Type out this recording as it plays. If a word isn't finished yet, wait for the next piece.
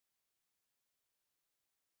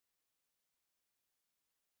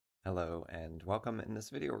Hello and welcome. In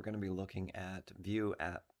this video, we're going to be looking at View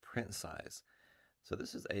at Print Size. So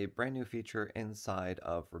this is a brand new feature inside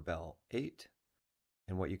of Rebelle 8.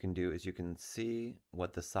 And what you can do is you can see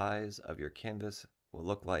what the size of your canvas will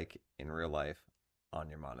look like in real life on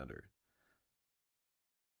your monitor.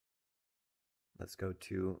 Let's go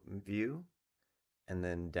to View and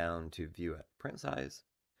then down to View at Print Size.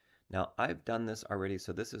 Now I've done this already,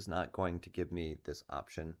 so this is not going to give me this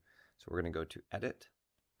option. So we're going to go to Edit,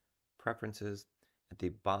 Preferences. At the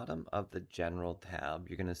bottom of the General tab,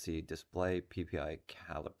 you're going to see Display PPI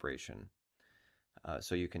Calibration.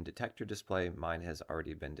 So you can detect your display. Mine has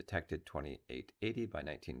already been detected 2880 by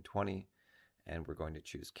 1920, and we're going to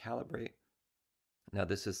choose Calibrate. Now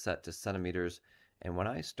this is set to centimeters, and when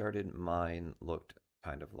I started, mine looked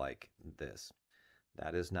kind of like this.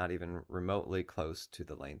 That is not even remotely close to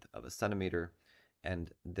the length of a centimeter.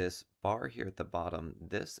 And this bar here at the bottom,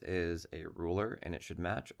 this is a ruler, and it should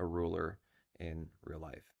match a ruler in real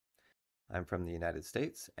life. I'm from the United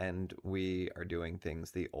States, and we are doing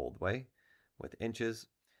things the old way with inches.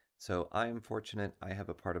 So I am fortunate I have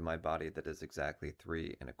a part of my body that is exactly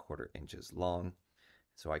 3¼ inches long.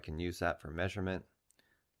 So I can use that for measurement.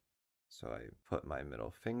 So I put my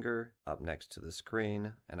middle finger up next to the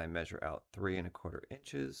screen and I measure out 3¼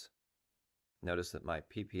 inches. Notice that my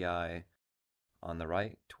PPI on the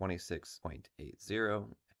right,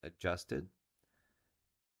 26.80, adjusted.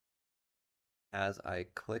 As I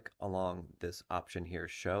click along this option here,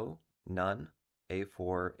 Show, None,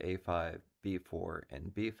 A4, A5, B4,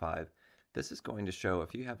 and B5, this is going to show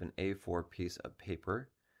if you have an A4 piece of paper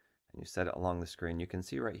and you set it along the screen, you can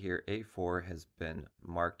see right here A4 has been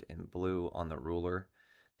marked in blue on the ruler.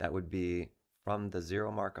 That would be from the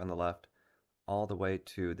 0 mark on the left all the way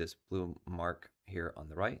to this blue mark here on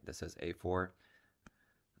the right that says A4.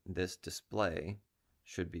 This display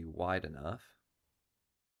should be wide enough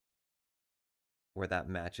where that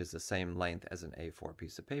matches the same length as an A4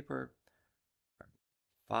 piece of paper,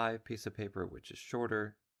 5 piece of paper, which is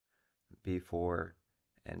shorter, B4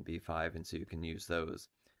 and B5, and so you can use those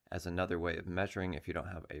as another way of measuring if you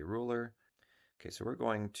don't have a ruler. Okay, so we're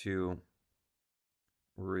going to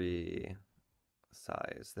resize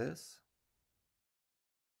this.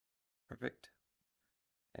 Perfect.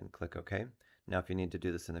 And click OK. Now if you need to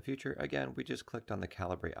do this in the future, again, we just clicked on the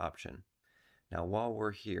Calibrate option. Now while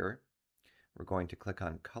we're here, we're going to click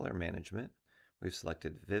on Color Management. We've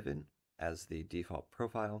selected Vivid as the default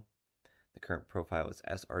profile. The current profile is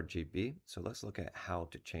sRGB, so let's look at how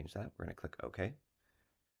to change that. We're going to click OK.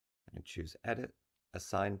 And choose Edit,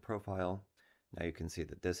 Assign Profile. Now you can see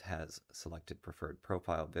that this has selected Preferred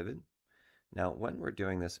Profile Vivid. Now when we're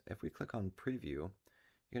doing this, if we click on Preview, you're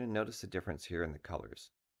going to notice a difference here in the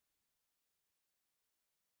colors.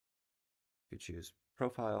 If you choose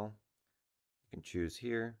Profile, you can choose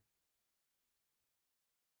here,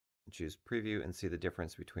 and choose Preview and see the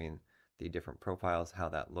difference between the different profiles, how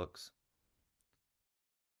that looks.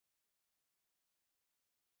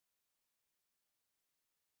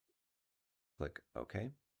 Click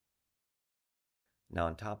OK. Now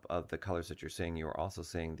on top of the colors that you're seeing, you are also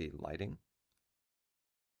seeing the lighting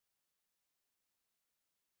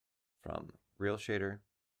from Real Shader.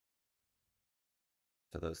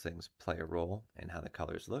 So those things play a role in how the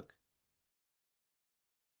colors look.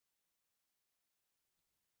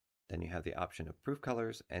 Then you have the option of proof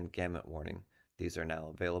colors and gamut warning. These are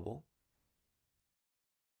now available.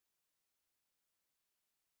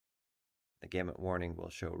 The gamut warning will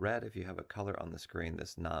show red if you have a color on the screen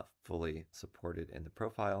that's not fully supported in the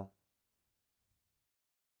profile.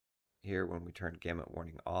 Here, when we turn gamut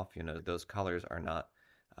warning off, you know those colors are not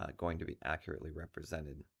going to be accurately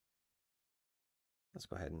represented. Let's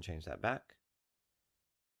go ahead and change that back.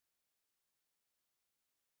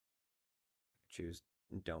 Choose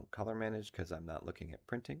Don't Color Manage because I'm not looking at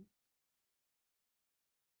printing.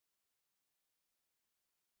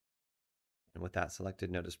 And with that selected,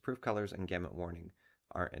 notice proof colors and gamut warning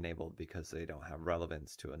aren't enabled because they don't have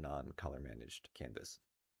relevance to a non-color managed canvas.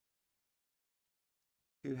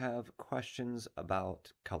 If you have questions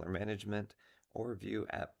about color management or View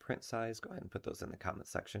at Print Size, go ahead and put those in the comment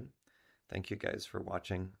section. Thank you guys for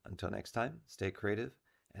watching. Until next time, stay creative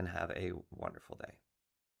and have a wonderful day.